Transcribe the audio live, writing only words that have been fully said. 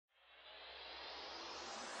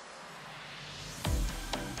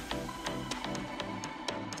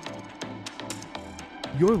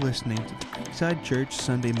You're listening to the Creekside Church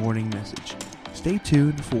Sunday morning message. Stay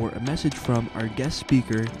tuned for a message from our guest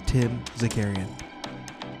speaker, Tim Zakarian.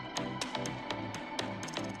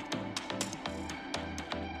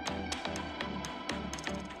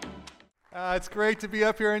 It's great to be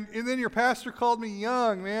up here. And then your pastor called me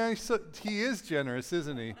young, man. He is generous,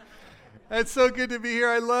 isn't he? It's so good to be here.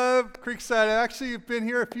 I love Creekside. I actually have been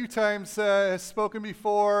here a few times, spoken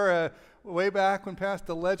before, way back when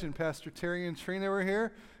the legend, Pastor Terry and Trina were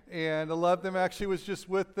here. And I love them. Actually was just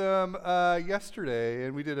with them yesterday.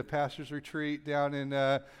 And we did a pastor's retreat down in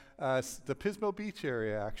the Pismo Beach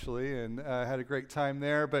area, actually, and had a great time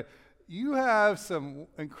there. But you have some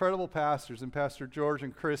incredible pastors, and Pastor George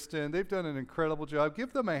and Kristen. They've done an incredible job.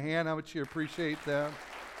 Give them a hand, how much you appreciate them.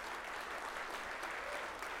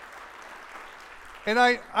 And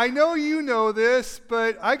I know you know this,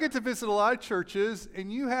 but I get to visit a lot of churches,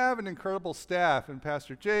 and you have an incredible staff, and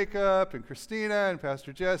Pastor Jacob, and Christina, and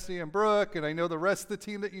Pastor Jesse, and Brooke, and I know the rest of the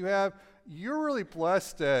team that you have. You're really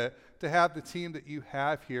blessed to have the team that you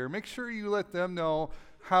have here. Make sure you let them know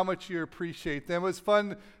how much you appreciate them. It was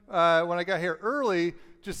fun when I got here early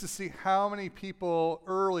just to see how many people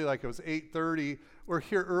early, like it was 8:30, were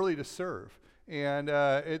here early to serve. And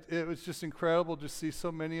it was just incredible to see so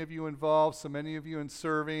many of you involved, so many of you in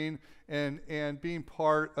serving and being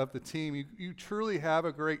part of the team. You truly have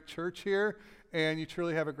a great church here, and you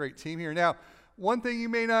truly have a great team here. Now, one thing you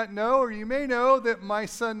may not know, or you may know, that my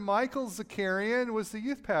son Michael Zakarian was the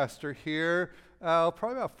youth pastor here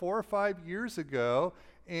probably about 4 or 5 years ago,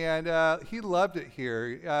 and he loved it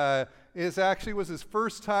here. It actually was his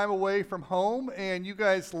first time away from home, and you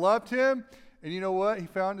guys loved him. And you know what? He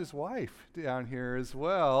found his wife down here as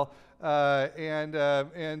well, and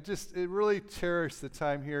just it really cherished the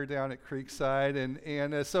time here down at Creekside.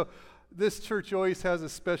 And so this church always has a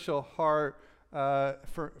special heart,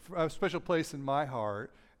 for a special place in my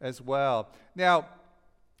heart as well. Now,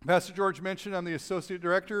 Pastor George mentioned I'm the Associate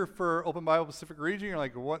Director for Open Bible Pacific Region. You're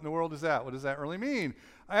like, what in the world is that? What does that really mean?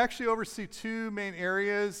 I actually oversee 2 main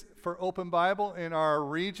areas for Open Bible in our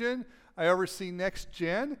region. I oversee Next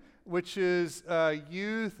Gen, which is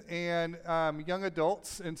youth and young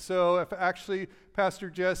adults. And so if actually Pastor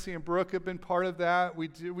Jesse and Brooke have been part of that. We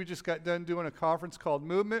just got done doing a conference called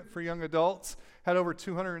Movement for young adults. Had over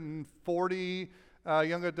 240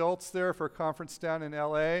 young adults there for a conference down in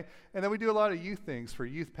LA. And then we do a lot of youth things for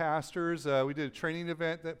youth pastors. We did a training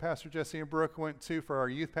event that Pastor Jesse and Brooke went to for our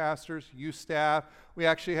youth pastors, youth staff. We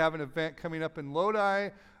actually have an event coming up in Lodi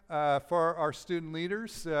for our student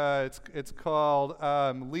leaders. It's called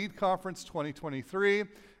Lead Conference 2023.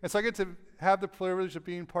 And so I get to have the privilege of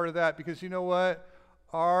being part of that because you know what?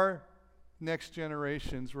 Our next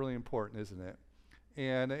generation is really important, isn't it?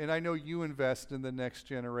 And I know you invest in the next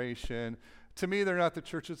generation. To me, they're not the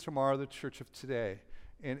church of tomorrow, the church of today,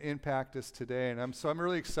 and impact us today. And I'm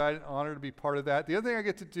really excited and honored to be part of that. The other thing I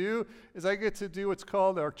get to do is I get to do what's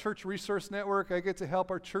called our Church Resource Network. I get to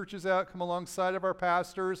help our churches out, come alongside of our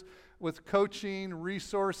pastors with coaching,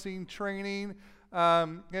 resourcing, training.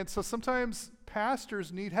 And so sometimes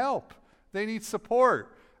pastors need help. They need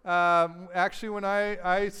support. Actually, when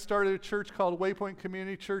I started a church called Waypoint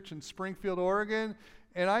Community Church in Springfield, Oregon,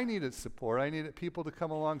 and I needed support. I needed people to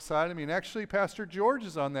come alongside of me. And actually, Pastor George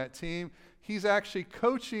is on that team. He's actually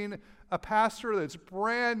coaching a pastor that's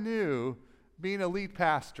brand new being a lead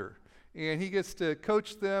pastor. And he gets to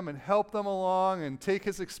coach them and help them along and take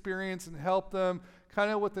his experience and help them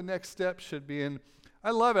kind of what the next step should be. And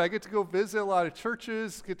I love it. I get to go visit a lot of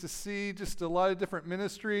churches, get to see just a lot of different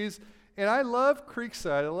ministries. And I love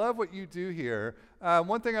Creekside. I love what you do here.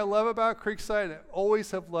 One thing I love about Creekside, and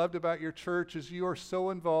always have loved about your church, is you are so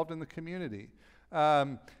involved in the community.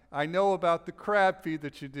 I know about the crab feed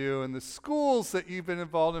that you do and the schools that you've been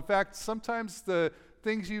involved in. In fact, sometimes the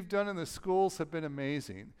things you've done in the schools have been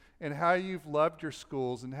amazing, and how you've loved your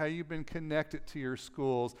schools and how you've been connected to your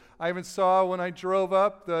schools. I even saw when I drove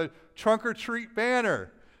up the Trunk or Treat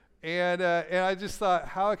banner. And I just thought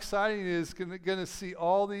how exciting it is going to see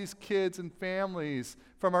all these kids and families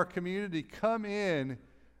from our community come in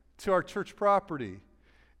to our church property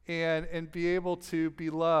and be able to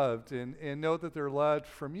be loved and know that they're loved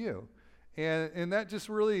from you. And that just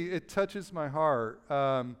really, it touches my heart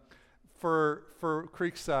for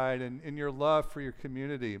Creekside and your love for your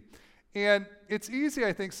community. And it's easy,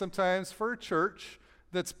 I think, sometimes for a church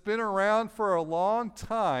that's been around for a long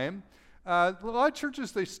time. A lot of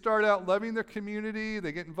churches, they start out loving their community,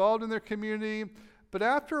 they get involved in their community, but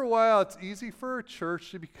after a while, it's easy for a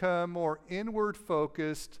church to become more inward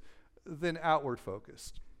focused than outward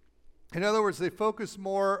focused. In other words, they focus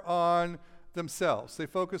more on themselves. They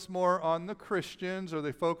focus more on the Christians, or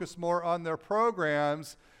they focus more on their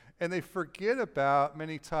programs, and they forget about,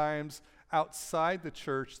 many times, outside the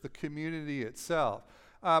church, the community itself.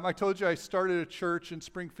 I told you I started a church in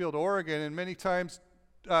Springfield, Oregon, and many times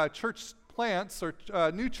church plants or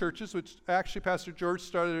new churches, which actually Pastor George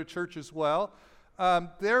started a church as well,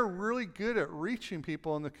 they're really good at reaching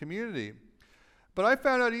people in the community. But I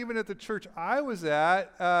found out even at the church I was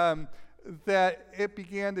at that it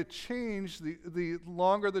began to change the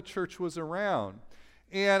longer the church was around.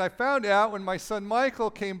 And I found out when my son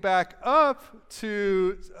Michael came back up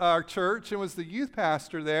to our church and was the youth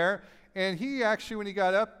pastor there, and he actually, when he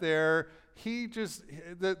got up there,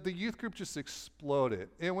 the youth group just exploded.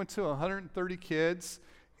 It went to 130 kids,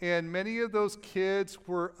 and many of those kids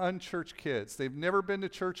were unchurched kids. They've never been to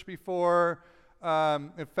church before.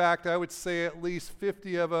 In fact, I would say at least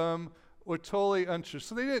 50 of them were totally unchurched.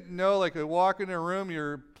 So they didn't know, like, they walk in a room,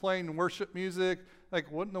 you're playing worship music,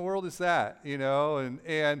 like, what in the world is that, you know?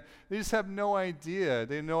 And they just have no idea.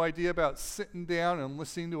 They have no idea about sitting down and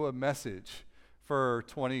listening to a message for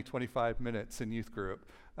 20, 25 minutes in youth group.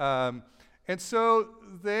 And so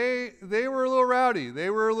they were a little rowdy. They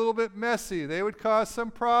were a little bit messy. They would cause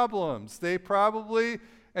some problems. They probably,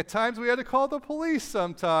 at times we had to call the police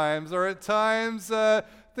sometimes, or at times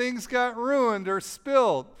things got ruined or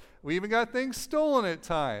spilled. We even got things stolen at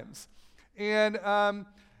times. And I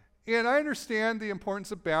understand the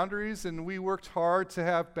importance of boundaries, and we worked hard to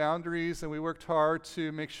have boundaries, and we worked hard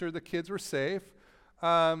to make sure the kids were safe.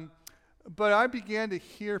 But I began to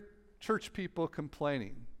hear church people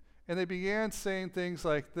complaining. And they began saying things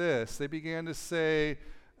like this. They began to say,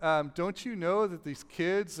 don't you know that these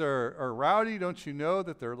kids are rowdy? Don't you know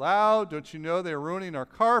that they're loud? Don't you know they're ruining our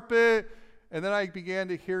carpet? And then I began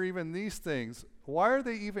to hear even these things. Why are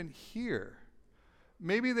they even here?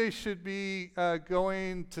 Maybe they should be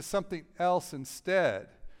going to something else instead.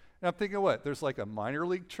 And I'm thinking, what? There's like a minor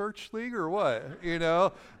league church league or what? You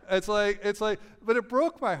know, it's like, but it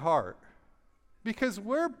broke my heart, because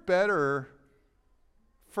we're better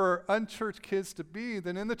for unchurched kids to be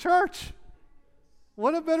than in the church.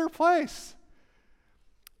 What a better place.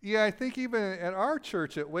 Yeah, I think even at our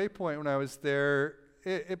church at Waypoint when I was there,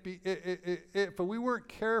 if we weren't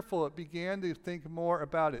careful, it began to think more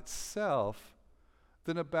about itself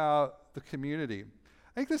than about the community.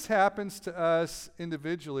 I think this happens to us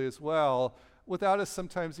individually as well, without us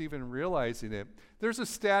sometimes even realizing it. There's a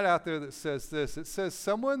stat out there that says this. It says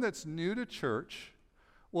someone that's new to church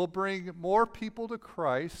will bring more people to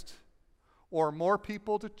Christ or more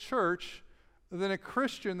people to church than a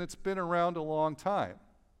Christian that's been around a long time.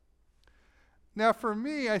 Now, for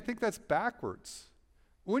me, I think that's backwards.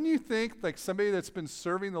 Wouldn't you think like somebody that's been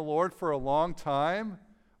serving the Lord for a long time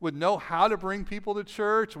would know how to bring people to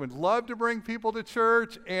church, would love to bring people to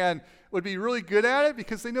church, and would be really good at it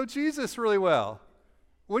because they know Jesus really well?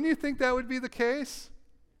 Wouldn't you think that would be the case?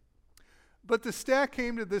 But the stat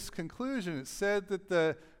came to this conclusion. It said that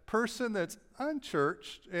the person that's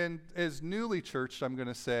unchurched and is newly churched, I'm going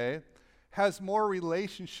to say, has more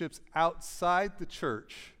relationships outside the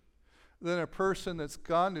church than a person that's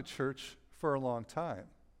gone to church for a long time.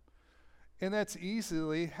 And that's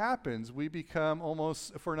easily happens. We become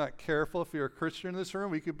almost, if we're not careful, if you're a Christian in this room,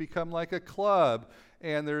 we could become like a club.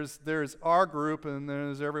 And there's our group and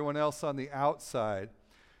there's everyone else on the outside.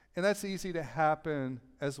 And that's easy to happen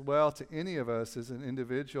as well to any of us as an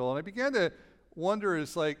individual. And I began to wonder,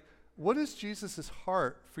 is like, what is Jesus'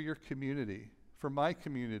 heart for your community, for my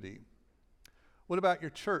community? What about your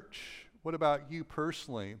church? What about you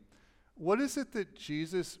personally? What is it that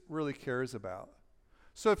Jesus really cares about?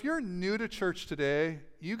 So if you're new to church today,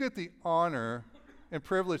 you get the honor and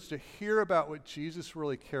privilege to hear about what Jesus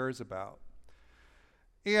really cares about.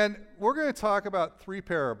 And we're going to talk about 3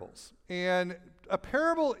 parables. And a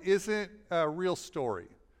parable isn't a real story.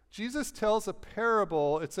 Jesus tells a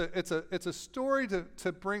parable. It's a story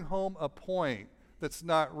to bring home a point that's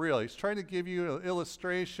not real. He's trying to give you an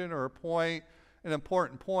illustration or a point, an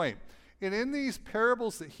important point. And in these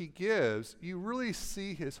parables that he gives, you really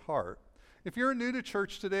see his heart. If you're new to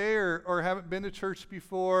church today or haven't been to church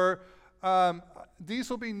before, these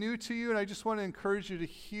will be new to you, and I just want to encourage you to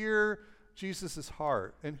hear Jesus'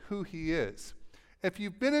 heart and who he is. If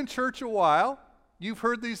you've been in church a while, you've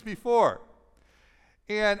heard these before.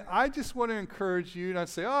 And I just want to encourage you not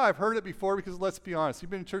to say, oh, I've heard it before, because let's be honest, you've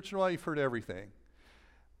been in church a while, you've heard everything.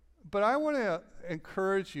 But I want to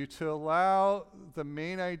encourage you to allow the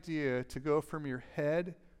main idea to go from your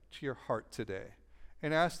head to your heart today.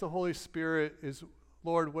 And ask the Holy Spirit,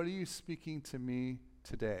 Lord, what are you speaking to me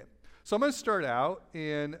today? So I'm going to start out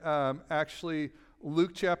in actually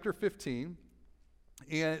Luke chapter 15.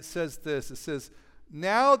 And it says this. It says,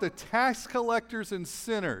 now the tax collectors and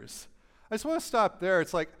sinners. I just want to stop there.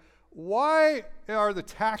 It's like, why are the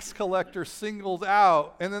tax collectors singled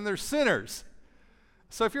out and then there's sinners?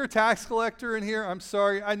 So if you're a tax collector in here, I'm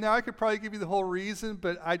sorry. I could probably give you the whole reason,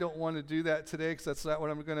 but I don't want to do that today because that's not what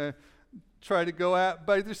I'm going to try to go at.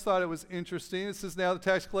 But I just thought it was interesting. It says, now the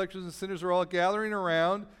tax collectors and sinners are all gathering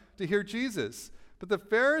around to hear Jesus. But the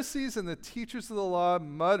Pharisees and the teachers of the law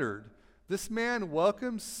muttered, this man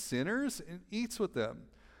welcomes sinners and eats with them.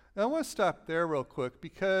 Now I want to stop there real quick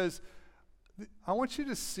because I want you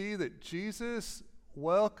to see that Jesus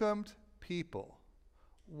welcomed people.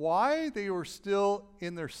 Why? They were still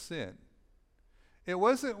in their sin. It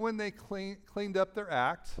wasn't when they cleaned up their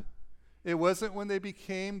act. It wasn't when they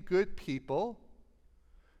became good people.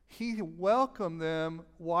 He welcomed them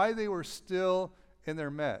while they were still in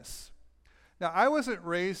their mess. Now, I wasn't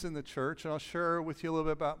raised in the church, and I'll share with you a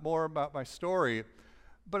little bit more about my story,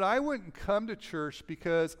 but I wouldn't come to church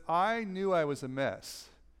because I knew I was a mess.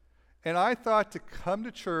 And I thought to come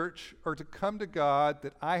to church or to come to God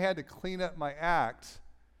that I had to clean up my act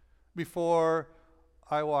before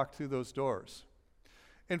I walked through those doors.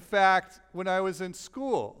 In fact, when I was in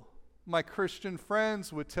school, my Christian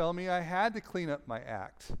friends would tell me I had to clean up my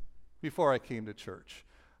act before I came to church.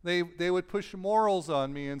 They would push morals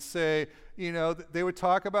on me and say, they would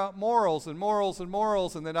talk about morals and morals and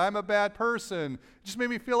morals and that I'm a bad person. It just made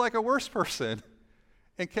me feel like a worse person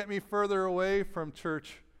and kept me further away from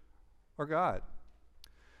church or God.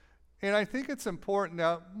 And I think it's important.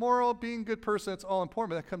 Now, moral, being a good person, that's all important,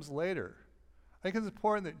 but that comes later. I think it's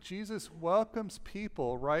important that Jesus welcomes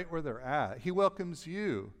people right where they're at. He welcomes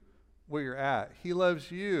you where you're at. He loves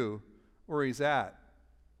you where he's at.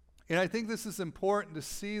 And I think this is important to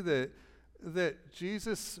see that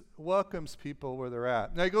Jesus welcomes people where they're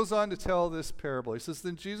at. Now he goes on to tell this parable. He says,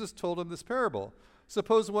 then Jesus told him this parable.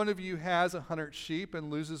 Suppose one of you has 100 sheep and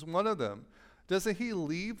loses one of them. Doesn't he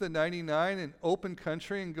leave the 99 in open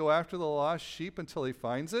country and go after the lost sheep until he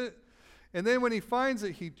finds it? And then when he finds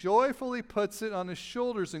it, he joyfully puts it on his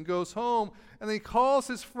shoulders and goes home. And then he calls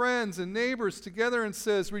his friends and neighbors together and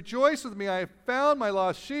says, rejoice with me, I have found my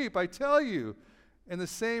lost sheep, I tell you. In the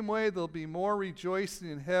same way, there'll be more rejoicing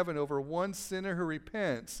in heaven over one sinner who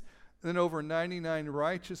repents than over 99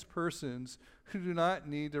 righteous persons who do not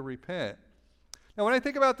need to repent. Now, when I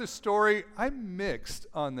think about this story, I'm mixed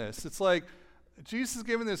on this. It's like Jesus is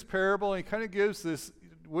giving this parable, and he kind of gives this,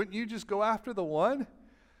 wouldn't you just go after the one?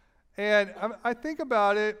 And I think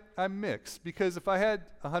about it, I'm mixed, because if I had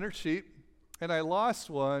 100 sheep and I lost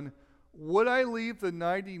one, would I leave the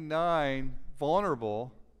 99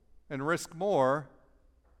 vulnerable and risk more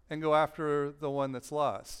and go after the one that's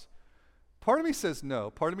lost? Part of me says no.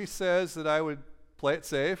 Part of me says that I would play it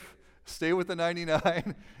safe, stay with the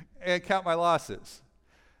 99, and count my losses.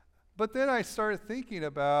 But then I started thinking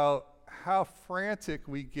about how frantic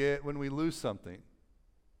we get when we lose something.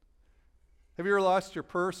 Have you ever lost your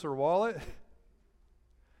purse or wallet?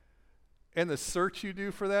 And the search you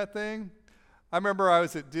do for that thing? I remember I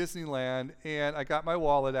was at Disneyland and I got my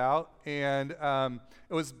wallet out, and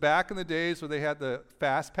it was back in the days where they had the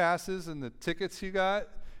fast passes and the tickets you got,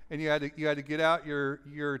 and you had to get out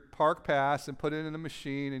your park pass and put it in a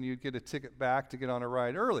machine, and you'd get a ticket back to get on a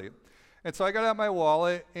ride early. And so I got out my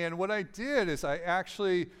wallet, and what I did is I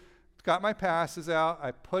actually got my passes out,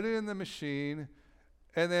 I put it in the machine,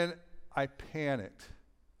 and then I panicked.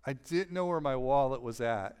 I didn't know where my wallet was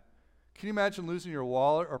at. Can you imagine losing your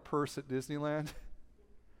wallet or purse at Disneyland?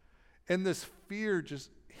 And this fear just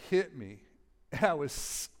hit me. And I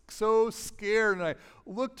was so scared, and I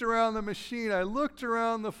looked around the machine, I looked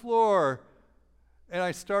around the floor, and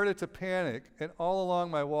I started to panic. And all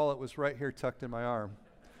along, my wallet was right here tucked in my arm.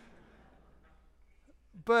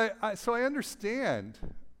 So I understand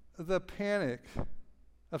the panic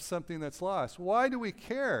of something that's lost. Why do we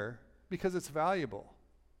care? Because it's valuable,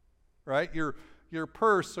 right? Your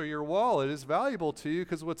purse or your wallet is valuable to you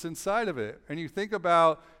because what's inside of it. And you think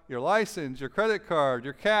about your license, your credit card,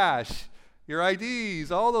 your cash, your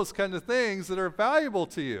IDs, all those kind of things that are valuable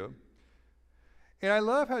to you. And I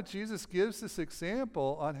love how Jesus gives this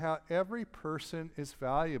example on how every person is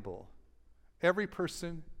valuable. Every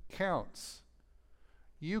person counts.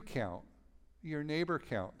 You count. Your neighbor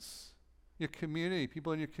counts. Your community,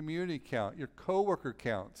 people in your community count. Your coworker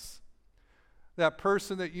counts. That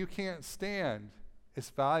person that you can't stand is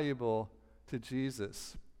valuable to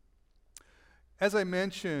Jesus. As I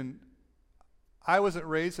mentioned, I wasn't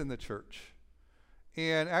raised in the church.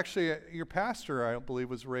 And actually, your pastor, I don't believe,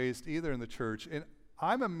 was raised either in the church. And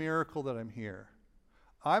I'm a miracle that I'm here.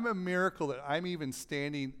 I'm a miracle that I'm even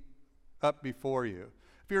standing up before you.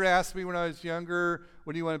 If you were to ask me when I was younger,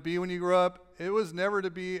 what do you want to be when you grow up? It was never to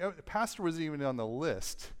be, a pastor wasn't even on the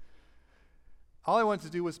list. All I wanted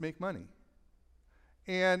to do was make money.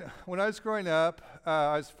 And when I was growing up,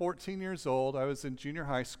 I was 14 years old. I was in junior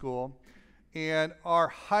high school. And our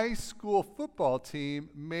high school football team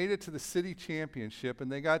made it to the city championship, and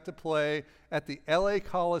they got to play at the LA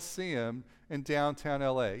Coliseum in downtown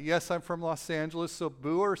LA. Yes, I'm from Los Angeles, so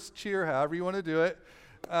boo or cheer, however you want to do it.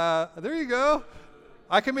 There you go.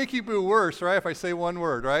 I can make you boo worse, right, if I say one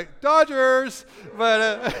word, right? Dodgers! But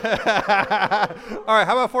all right,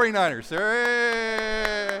 how about 49ers?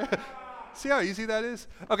 Hey! See how easy that is?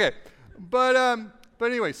 Okay, but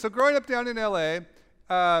anyway, so growing up down in LA,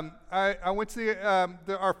 I went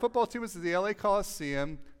to our football team was at the LA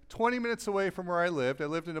Coliseum, 20 minutes away from where I lived. I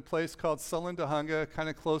lived in a place called Salindahunga, kind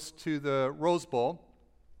of close to the Rose Bowl.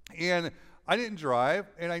 And I didn't drive,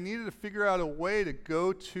 and I needed to figure out a way to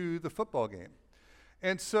go to the football game.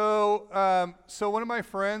 And so one of my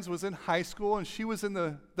friends was in high school, and she was in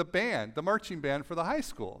the band, the marching band for the high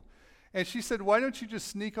school. And she said, why don't you just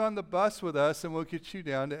sneak on the bus with us and we'll get you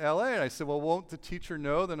down to LA? And I said, well, won't the teacher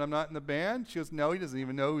know that I'm not in the band? She goes, no, he doesn't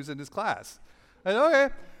even know who's in his class. I said, okay.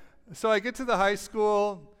 So I get to the high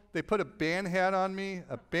school. They put a band hat on me,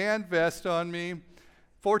 a band vest on me,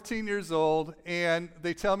 14 years old, and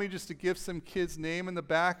they tell me just to give some kid's name in the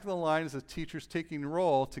back of the line as the teacher's taking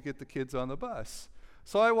roll to get the kids on the bus.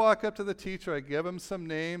 So I walk up to the teacher. I give him some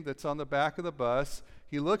name that's on the back of the bus.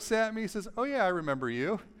 He looks at me. He says, oh, yeah, I remember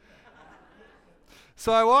you.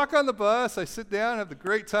 So I walk on the bus, I sit down, have the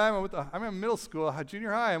great time. I'm in middle school,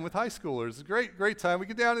 junior high, I'm with high schoolers. It's a great time. We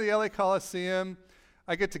get down to the LA Coliseum.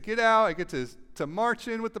 I get out, I get to march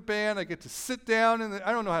in with the band, I get to sit down,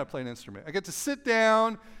 I don't know how to play an instrument. I get to sit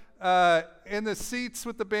down in the seats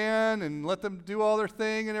with the band and let them do all their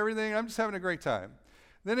thing and everything. I'm just having a great time.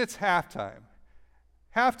 Then it's halftime.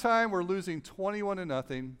 Halftime, we're losing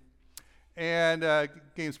 21-0, and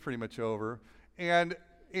game's pretty much over.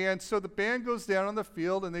 And so the band goes down on the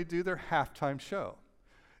field, and they do their halftime show.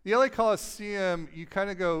 The LA Coliseum, you kind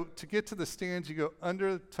of go, to get to the stands, you go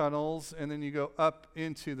under the tunnels, and then you go up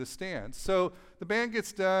into the stands. So the band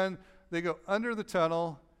gets done, they go under the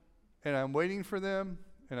tunnel, and I'm waiting for them,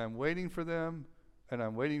 and I'm waiting for them, and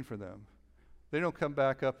I'm waiting for them. They don't come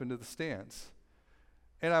back up into the stands.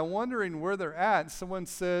 And I'm wondering where they're at, and someone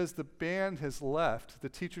says the band has left. The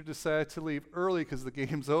teacher decided to leave early because the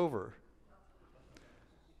game's over.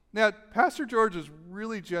 Now, Pastor George is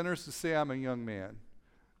really generous to say I'm a young man,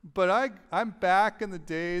 but I'm back in the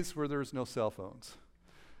days where there's no cell phones.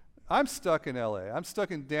 I'm stuck in LA. I'm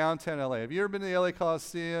stuck in downtown LA. Have you ever been to the LA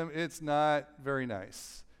Coliseum? It's not very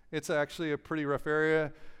nice. It's actually a pretty rough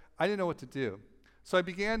area. I didn't know what to do. So I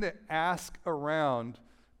began to ask around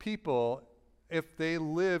people if they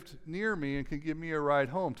lived near me and could give me a ride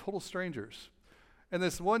home, total strangers. And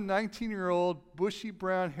this one 19-year-old bushy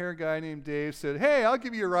brown hair guy named Dave said, hey, I'll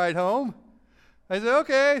give you a ride home. I said,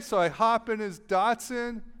 okay. So I hop in his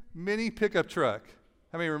Datsun mini pickup truck.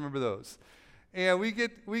 How many remember those? And we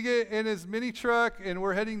get in his mini truck, and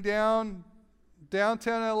we're heading downtown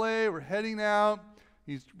LA. We're heading out.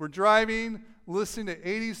 We're driving, listening to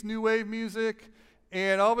 80s new wave music.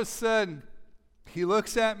 And all of a sudden, he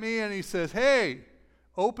looks at me and he says, hey,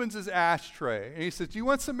 opens his ashtray. And he says, do you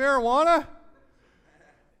want some marijuana?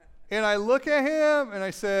 And I look at him, and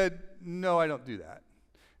I said, no, I don't do that.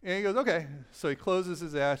 And he goes, okay. So he closes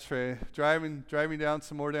his ashtray, driving down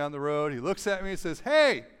some more down the road. He looks at me and says,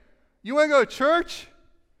 hey, you want to go to church?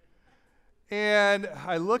 And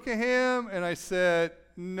I look at him, and I said,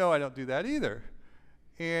 no, I don't do that either.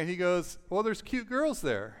 And he goes, well, there's cute girls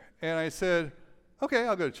there. And I said, okay,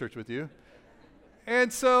 I'll go to church with you.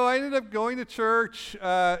 And so I ended up going to church,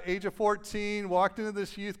 age of 14, walked into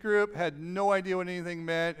this youth group, had no idea what anything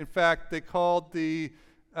meant. In fact, they called the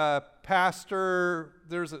pastor,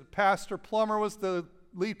 there's a Pastor Plummer was the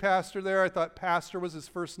lead pastor there. I thought pastor was his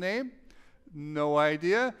first name. No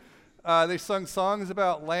idea. They sung songs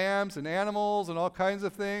about lambs and animals and all kinds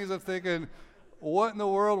of things. I'm thinking, what in the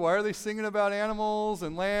world? Why are they singing about animals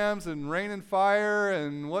and lambs and rain and fire?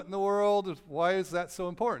 And what in the world? Why is that so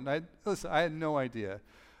important? I had no idea.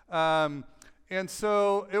 And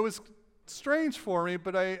so it was strange for me,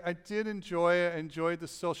 but I did enjoy it. I enjoyed the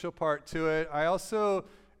social part to it. I also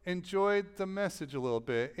enjoyed the message a little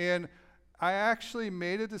bit. And I actually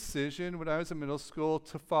made a decision when I was in middle school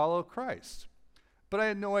to follow Christ. But I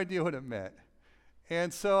had no idea what it meant.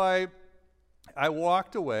 And so I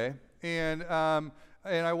walked away. And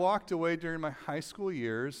I walked away during my high school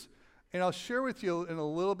years, and I'll share with you in a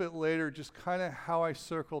little bit later just kind of how I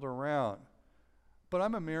circled around. But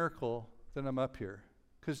I'm a miracle that I'm up here,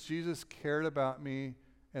 because Jesus cared about me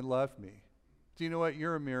and love me. Do you know what?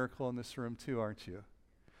 You're a miracle in this room too, aren't you?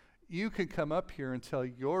 You can come up here and tell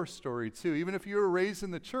your story too. Even if you were raised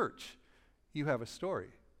in the church, you have a story.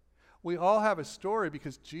 We all have a story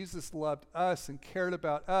because Jesus loved us and cared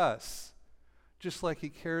about us, just like he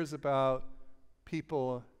cares about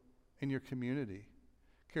people in your community,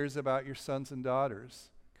 cares about your sons and daughters,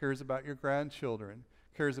 cares about your grandchildren,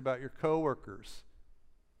 cares about your coworkers,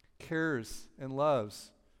 cares and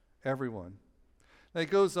loves everyone. Now he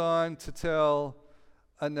goes on to tell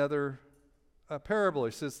another parable.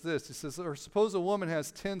 He says this, he says, or suppose a woman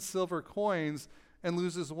has 10 silver coins and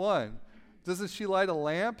loses one. Doesn't she light a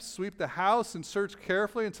lamp, sweep the house, and search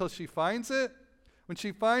carefully until she finds it? When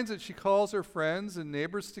she finds it, she calls her friends and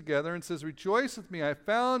neighbors together and says, rejoice with me, I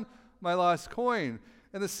found my lost coin.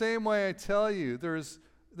 In the same way, I tell you, there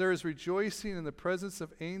is rejoicing in the presence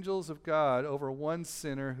of angels of God over one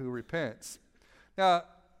sinner who repents. Now,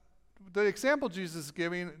 the example Jesus is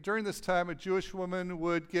giving, during this time, a Jewish woman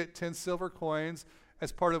would get 10 silver coins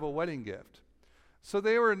as part of a wedding gift. So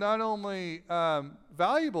they were not only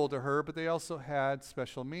valuable to her, but they also had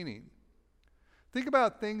special meaning. Think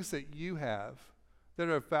about things that you have that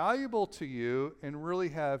are valuable to you and really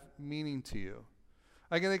have meaning to you.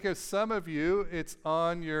 I can think of some of you, it's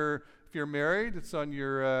on your, if you're married, it's on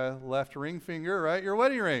your left ring finger, right? Your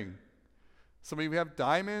wedding ring. Some of you have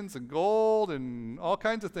diamonds and gold and all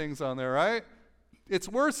kinds of things on there, right? It's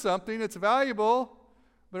worth something, it's valuable,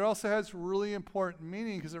 but it also has really important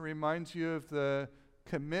meaning because it reminds you of the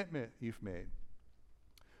commitment you've made.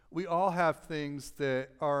 We all have things that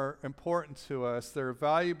are important to us, that are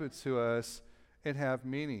valuable to us, and have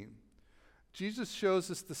meaning. Jesus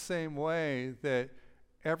shows us the same way that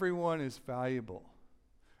everyone is valuable.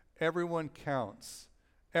 Everyone counts.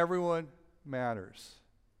 Everyone matters.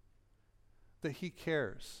 That he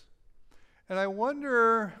cares. And I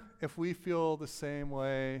wonder if we feel the same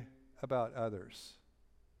way about others.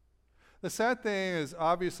 The sad thing is,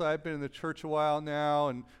 obviously, I've been in the church a while now,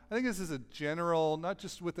 and I think this is a general, not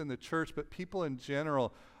just within the church, but people in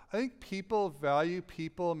general. I think people value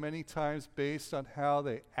people many times based on how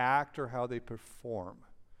they act or how they perform.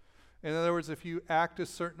 In other words, if you act a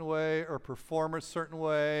certain way or perform a certain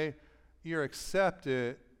way, you're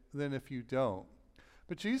accepted than if you don't.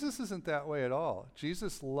 But Jesus isn't that way at all.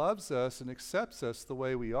 Jesus loves us and accepts us the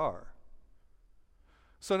way we are.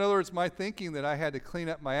 So in other words, my thinking that I had to clean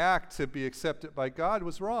up my act to be accepted by God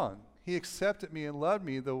was wrong. He accepted me and loved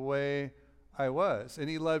me the way I was. And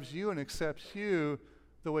he loves you and accepts you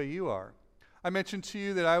the way you are. I mentioned to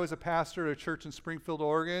you that I was a pastor at a church in Springfield,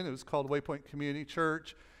 Oregon. It was called Waypoint Community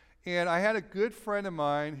Church. And I had a good friend of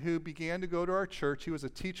mine who began to go to our church. He was a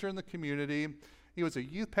teacher in the community. He was a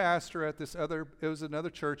youth pastor at it was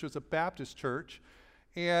another church. It was a Baptist church.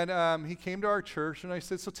 And he came to our church, and I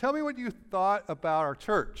said, so tell me what you thought about our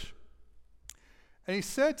church. And he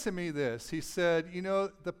said to me this. He said, you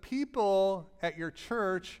know, the people at your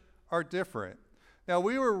church are different. Now,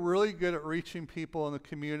 we were really good at reaching people in the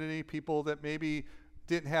community, people that maybe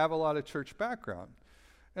didn't have a lot of church background.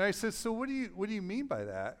 And I said, so what do you mean by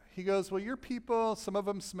that? He goes, well, your people, some of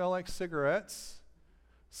them smell like cigarettes.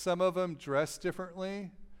 Some of them dress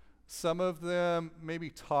differently. Some of them maybe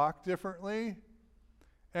talk differently.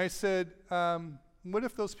 And I said, what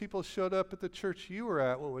if those people showed up at the church you were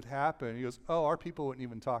at? What would happen? He goes, oh, our people wouldn't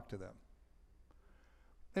even talk to them.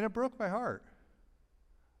 And it broke my heart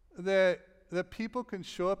that people can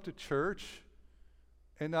show up to church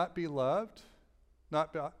and not be loved,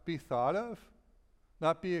 not be thought of,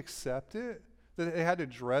 not be accepted, that they had to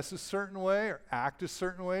dress a certain way or act a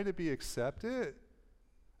certain way to be accepted.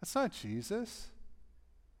 That's not Jesus.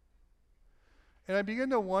 And I began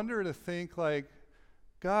to wonder, to think like,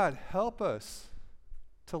 God, help us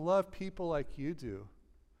to love people like you do.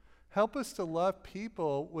 Help us to love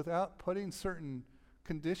people without putting certain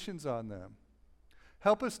conditions on them.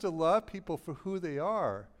 Help us to love people for who they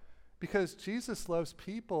are, because Jesus loves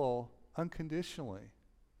people unconditionally.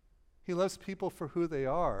 He loves people for who they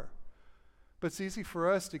are. But it's easy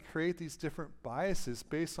for us to create these different biases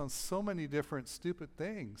based on so many different stupid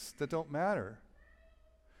things that don't matter.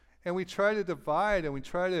 And we try to divide, and we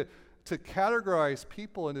try to categorize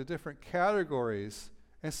people into different categories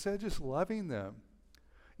instead of just loving them.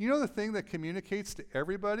 You know the thing that communicates to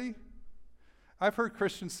everybody? I've heard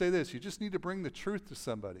Christians say this: you just need to bring the truth to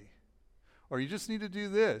somebody, or you just need to do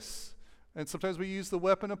this. And sometimes we use the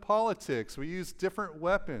weapon of politics. We use different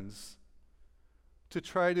weapons to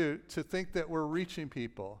try to think that we're reaching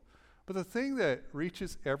people. But the thing that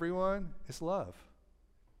reaches everyone is love.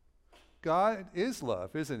 God is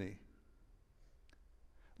love, isn't he?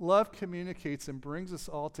 Love communicates and brings us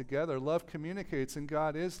all together. Love communicates, and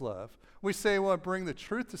God is love. We say, well, bring the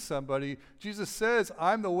truth to somebody. Jesus says,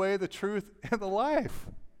 I'm the way, the truth, and the life.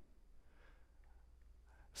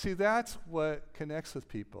 See, that's what connects with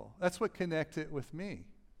people. That's what connected with me.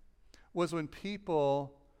 When people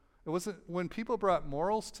brought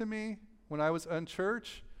morals to me when I was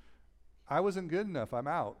unchurched, I wasn't good enough. I'm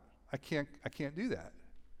out. I can't do that.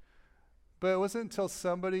 But it wasn't until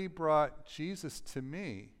somebody brought Jesus to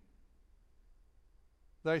me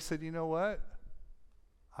that I said, you know what?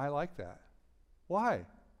 I like that. Why?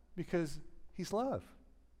 Because he's love.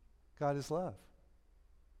 God is love.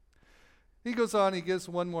 He goes on, he gives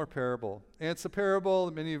one more parable. And it's a parable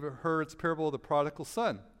that many of you have heard. It's a parable of the prodigal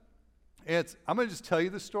son. And I'm going to just tell you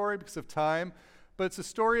the story because of time, but it's a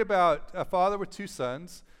story about a father with two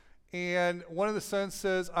sons. And one of the sons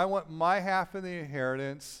says, I want my half of the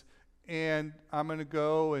inheritance, and I'm going to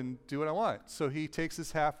go and do what I want. So he takes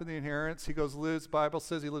his half of the inheritance. He goes, the Bible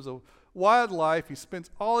says he lives a wild life. He spends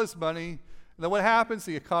all his money. And then what happens?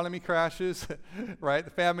 The economy crashes, right?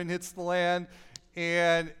 The famine hits the land,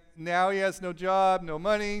 and now he has no job, no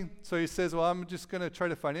money. So he says, well, I'm just going to try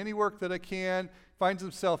to find any work that I can. Finds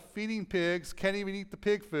himself feeding pigs, can't even eat the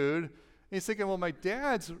pig food. And he's thinking, well, my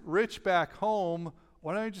dad's rich back home.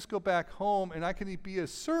 Why don't I just go back home and I can be a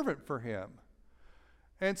servant for him?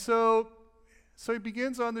 And so he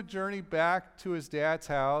begins on the journey back to his dad's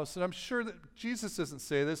house. And I'm sure that Jesus doesn't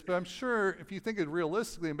say this, but I'm sure if you think it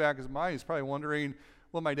realistically in the back of his mind, he's probably wondering,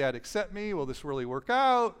 will my dad accept me? Will this really work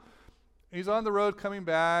out? He's on the road coming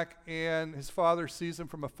back, and his father sees him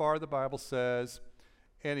from afar, the Bible says,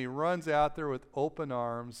 and he runs out there with open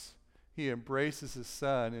arms. He embraces his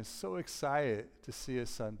son and is so excited to see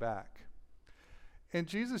his son back. And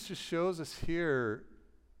Jesus just shows us here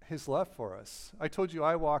his love for us. I told you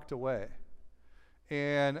I walked away.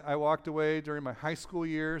 And I walked away during my high school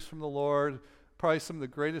years from the Lord. Probably some of the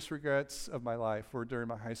greatest regrets of my life were during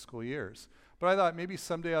my high school years. But I thought maybe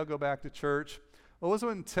someday I'll go back to church. Well, it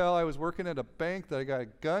wasn't until I was working at a bank that I got a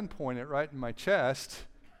gun pointed right in my chest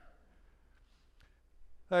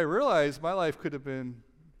that I realized my life could have been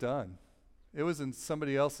done. It was in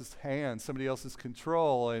somebody else's hands, somebody else's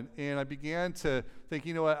control. And I began to think,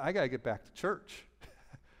 you know what, I got to get back to church.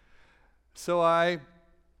 So I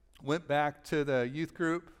went back to the youth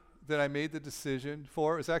group that I made the decision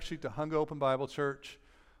for. It was actually Tujunga Open Bible Church.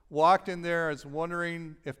 Walked in there, I was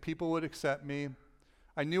wondering if people would accept me.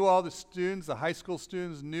 I knew all the students, the high school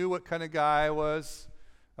students, knew what kind of guy I was.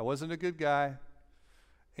 I wasn't a good guy.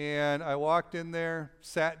 And I walked in there,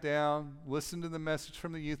 sat down, listened to the message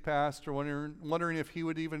from the youth pastor, wondering if he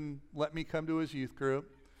would even let me come to his youth group.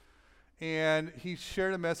 And he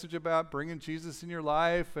shared a message about bringing Jesus in your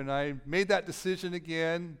life, and I made that decision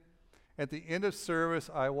again. At the end of service,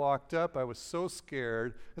 I walked up. I was so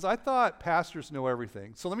scared because I thought pastors know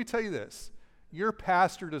everything. So let me tell you this. Your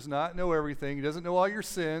pastor does not know everything. He doesn't know all your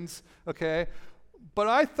sins, okay? But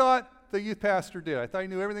I thought the youth pastor did. I thought he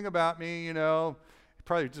knew everything about me, you know. He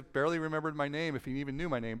probably just barely remembered my name if he even knew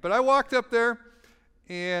my name. But I walked up there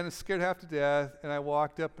and was scared half to death, and I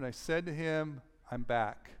walked up and I said to him, I'm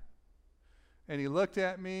back. And he looked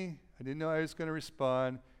at me. I didn't know how he was going to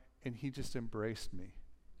respond, and he just embraced me.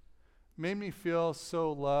 Made me feel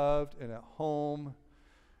so loved and at home.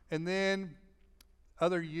 And then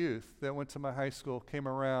other youth that went to my high school came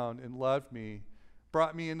around and loved me,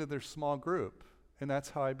 brought me into their small group, and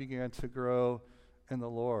that's how I began to grow in the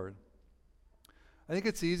Lord. I think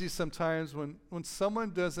it's easy sometimes when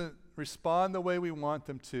someone doesn't respond the way we want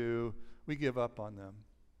them to, we give up on them.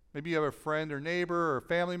 Maybe you have a friend or neighbor or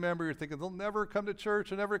family member, you're thinking, they'll never come to church,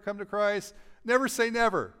 they'll never come to Christ. Never say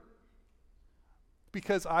never,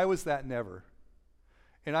 because I was that never.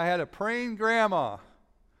 And I had a praying grandma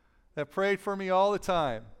that prayed for me all the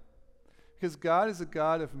time, because God is a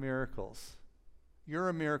God of miracles. You're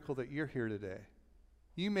a miracle that you're here today.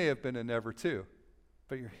 You may have been a never too,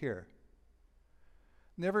 but you're here.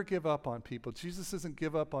 Never give up on people. Jesus doesn't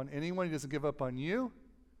give up on anyone. He doesn't give up on you.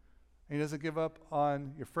 And he doesn't give up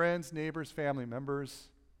on your friends, neighbors, family members,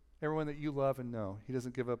 everyone that you love and know. He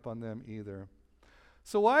doesn't give up on them either.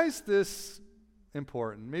 So why is this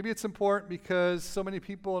important? Maybe it's important because so many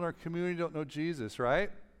people in our community don't know Jesus,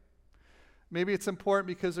 right? Maybe it's important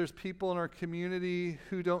because there's people in our community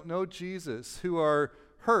who don't know Jesus, who are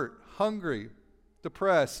hurt, hungry,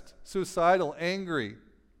 depressed, suicidal, angry,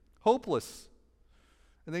 hopeless.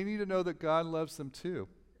 And they need to know that God loves them too.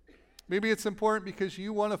 Maybe it's important because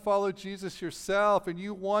you want to follow Jesus yourself and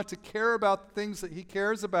you want to care about the things that he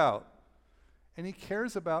cares about. And he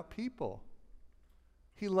cares about people.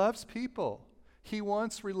 He loves people. He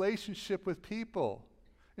wants relationship with people.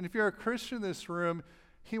 And if you're a Christian in this room,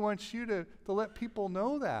 He wants you to let people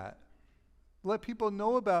know that. Let people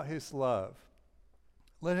know about his love.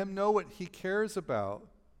 Let him know what he cares about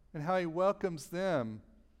and how he welcomes them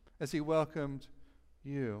as he welcomed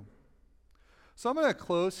you. So I'm going to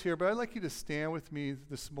close here, but I'd like you to stand with me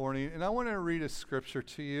this morning, and I want to read a scripture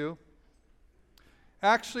to you.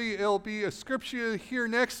 Actually, it'll be a scripture here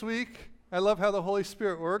next week. I love how the Holy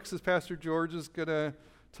Spirit works, as Pastor George is going to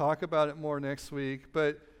talk about it more next week.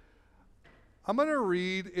 But I'm going to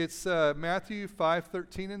read, it's Matthew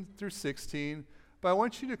 5:13 through 16, but I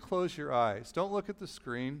want you to close your eyes. Don't look at the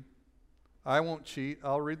screen. I won't cheat.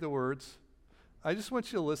 I'll read the words. I just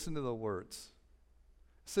want you to listen to the words.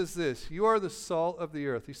 It says this, "You are the salt of the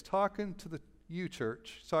earth." He's talking to you,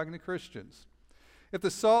 church. He's talking to Christians. "If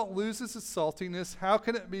the salt loses its saltiness, how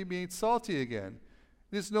can it be made salty again?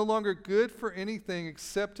 It is no longer good for anything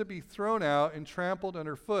except to be thrown out and trampled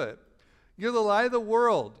underfoot. You're the light of the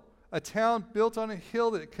world, a town built on a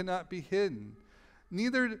hill that cannot be hidden.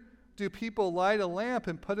 Neither do people light a lamp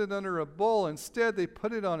and put it under a bowl. Instead, they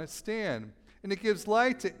put it on its stand, and it gives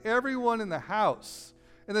light to everyone in the house.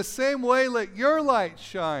 In the same way, let your light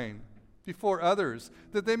shine before others,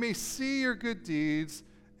 that they may see your good deeds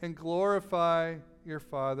and glorify your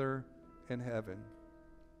Father in heaven."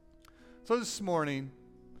 So this morning,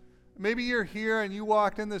 maybe you're here and you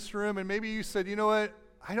walked in this room and maybe you said, you know what,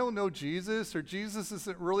 I don't know Jesus, or Jesus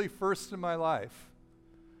isn't really first in my life.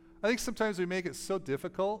 I think sometimes we make it so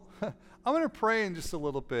difficult. I'm going to pray in just a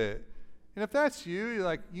little bit. And if that's you, you're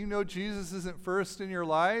like, you know Jesus isn't first in your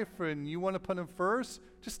life and you want to put him first,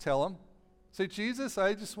 just tell him. Say, Jesus,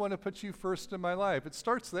 I just want to put you first in my life. It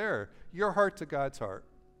starts there, your heart to God's heart.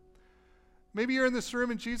 Maybe you're in this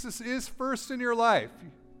room and Jesus is first in your life.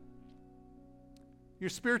 Your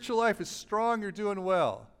spiritual life is strong, you're doing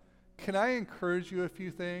well. Can I encourage you a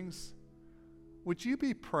few things? Would you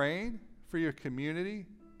be praying for your community?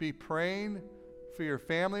 Be praying for your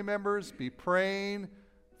family members? Be praying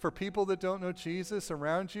for people that don't know Jesus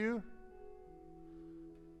around you?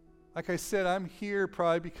 Like I said, I'm here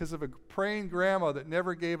probably because of a praying grandma that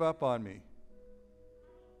never gave up on me.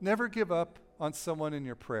 Never give up on someone in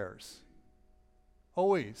your prayers.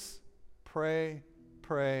 Always pray,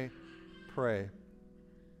 pray, pray.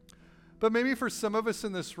 But maybe for some of us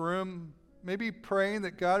in this room, maybe praying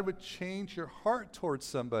that God would change your heart towards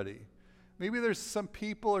somebody. Maybe there's some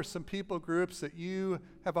people or some people groups that you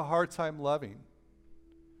have a hard time loving,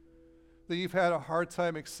 that you've had a hard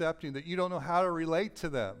time accepting, that you don't know how to relate to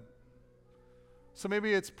them. So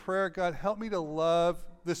maybe it's prayer, God, help me to love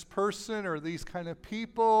this person or these kind of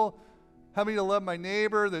people. Help me to love my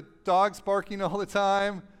neighbor, the dog's barking all the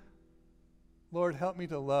time. Lord, help me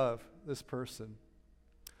to love this person.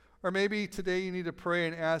 Or maybe today you need to pray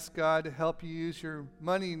and ask God to help you use your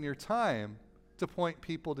money and your time to point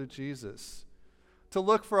people to Jesus, to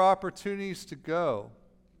look for opportunities to go.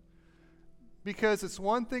 Because it's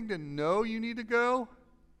one thing to know you need to go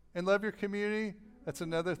and love your community. That's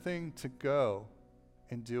another thing to go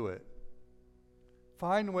and do it.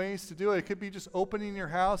 Find ways to do it. It could be just opening your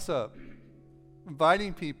house up,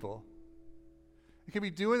 inviting people. It could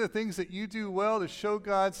be doing the things that you do well to show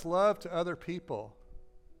God's love to other people.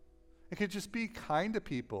 It could just be kind to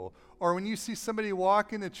people. Or when you see somebody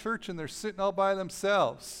walk into church and they're sitting all by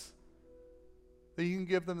themselves, that you can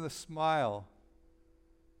give them the smile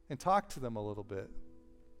and talk to them a little bit.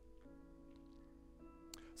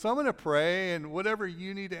 So I'm going to pray, and whatever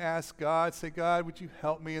you need to ask God, say, God, would you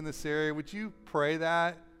help me in this area? Would you pray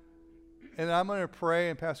that? And I'm going to pray,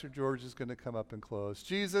 and Pastor George is going to come up and close.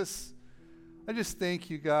 Jesus, I just thank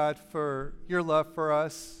you, God, for your love for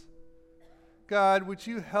us. God, would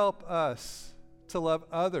you help us to love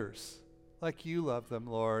others like you love them,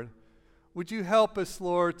 Lord? Would you help us,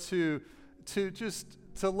 Lord, to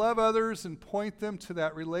love others and point them to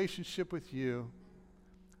that relationship with you?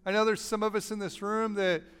 I know there's some of us in this room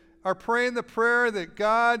that are praying the prayer that,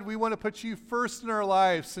 God, we want to put you first in our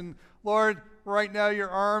lives. And Lord, right now your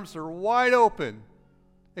arms are wide open,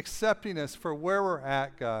 accepting us for where we're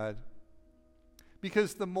at, God.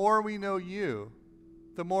 Because the more we know you,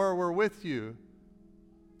 the more we're with you,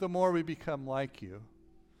 the more we become like you.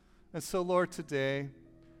 And so, Lord, today,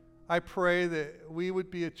 I pray that we would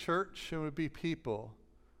be a church and would be people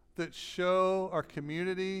that show our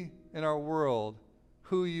community and our world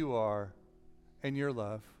who you are and your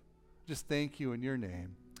love. Just thank you in your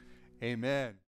name. Amen.